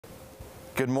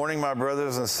Good morning, my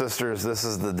brothers and sisters. This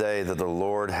is the day that the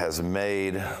Lord has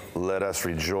made. Let us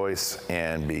rejoice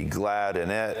and be glad in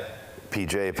it.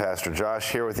 PJ, Pastor Josh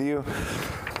here with you.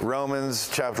 Romans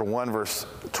chapter 1, verse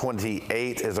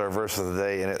 28 is our verse of the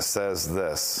day, and it says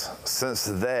this: since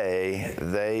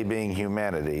they being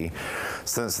humanity,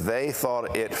 since they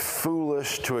thought it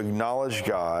foolish to acknowledge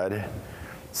God,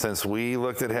 since we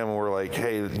looked at him and were like,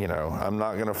 hey, I'm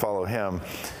not going to follow him.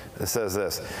 It says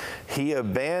this: he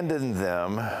abandoned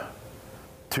them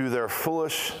to their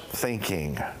foolish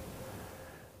thinking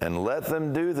and let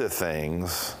them do the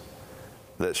things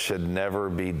that should never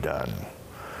be done.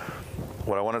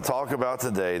 What I want to talk about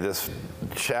today, this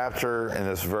chapter and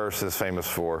this verse is famous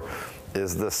for,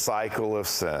 is the cycle of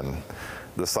sin.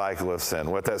 The cycle of sin.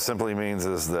 What that simply means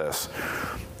is this: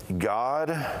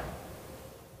 God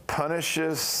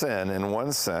punishes sin in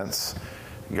one sense.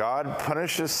 God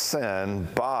punishes sin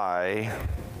by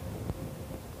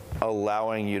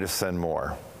allowing you to sin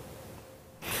more.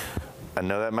 I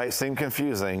know that might seem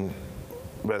confusing,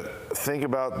 but think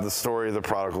about the story of the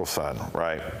prodigal son,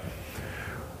 right?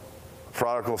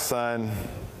 Prodigal son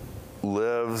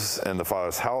lives in the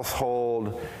father's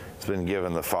household. He's been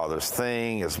given the father's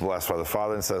thing, is blessed by the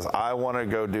father, and says, I want to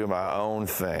go do my own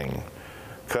thing.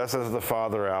 Cusses the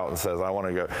father out and says, I want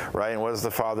to go, right? And what does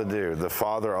the father do? The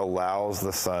father allows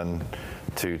the son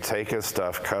to take his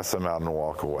stuff, cuss him out, and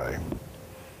walk away.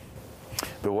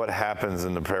 But what happens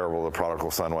in the parable of the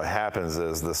prodigal son? What happens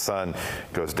is the son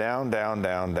goes down, down,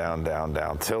 down, down, down,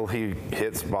 down, till he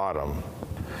hits bottom.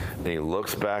 And he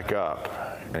looks back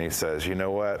up and he says, you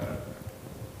know what?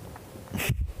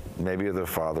 Maybe the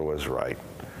father was right.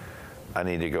 I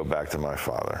need to go back to my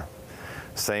father.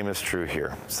 Same is true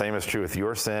here. Same is true with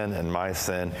your sin and my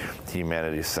sin,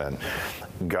 humanity's sin.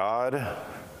 God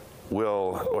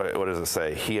will, what does it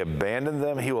say? He abandoned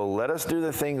them. He will let us do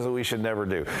the things that we should never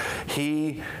do.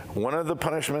 One of the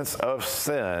punishments of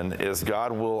sin is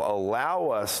God will allow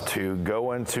us to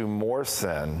go into more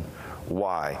sin.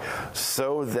 Why?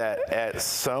 So that at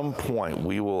some point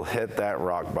we will hit that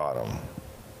rock bottom.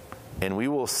 And we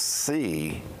will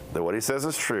see that what he says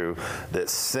is true, that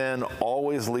sin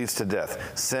always leads to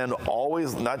death. Sin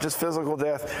always, not just physical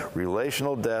death,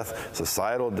 relational death,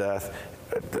 societal death,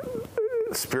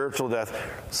 spiritual death.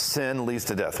 Sin leads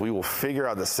to death. We will figure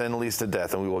out that sin leads to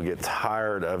death, and we will get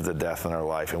tired of the death in our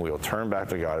life, and we will turn back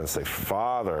to God and say,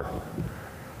 Father,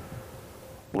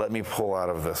 let me pull out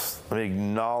of this. Let me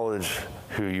acknowledge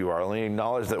who you are. Let me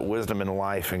acknowledge that wisdom and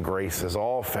life and grace is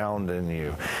all found in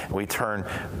you. And we turn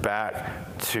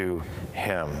back to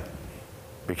him,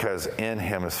 because in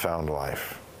him is found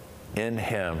life. In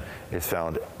him is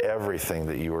found everything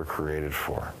that you were created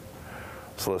for.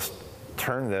 So let's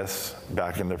turn this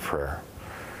back into prayer.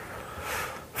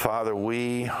 Father,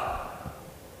 we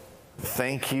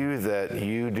thank you that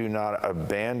you do not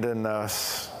abandon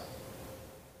us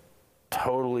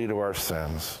totally to our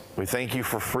sins. We thank you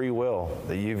for free will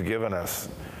that you've given us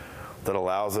that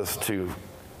allows us to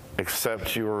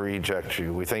accept you or reject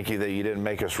you. We thank you that you didn't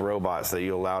make us robots, that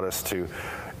you allowed us to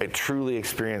truly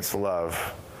experience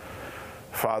love.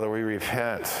 Father, we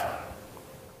repent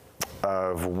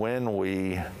of when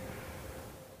we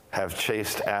have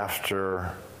chased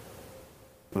after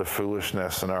the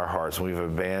foolishness in our hearts. We've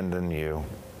abandoned you.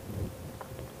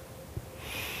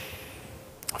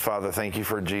 Father, thank you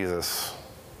for Jesus,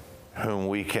 whom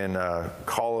we can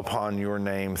call upon your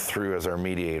name through as our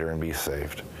mediator and be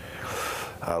saved.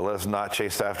 Let us not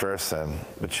chase after our sin,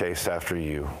 but chase after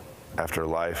you, after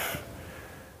life,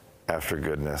 after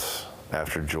goodness,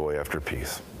 after joy, after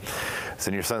peace. It's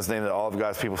in your Son's name that all of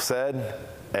God's people said,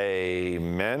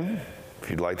 amen.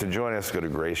 If you'd like to join us, go to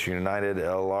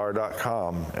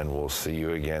graceunitedlr.com, and we'll see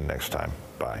you again next time.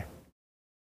 Bye.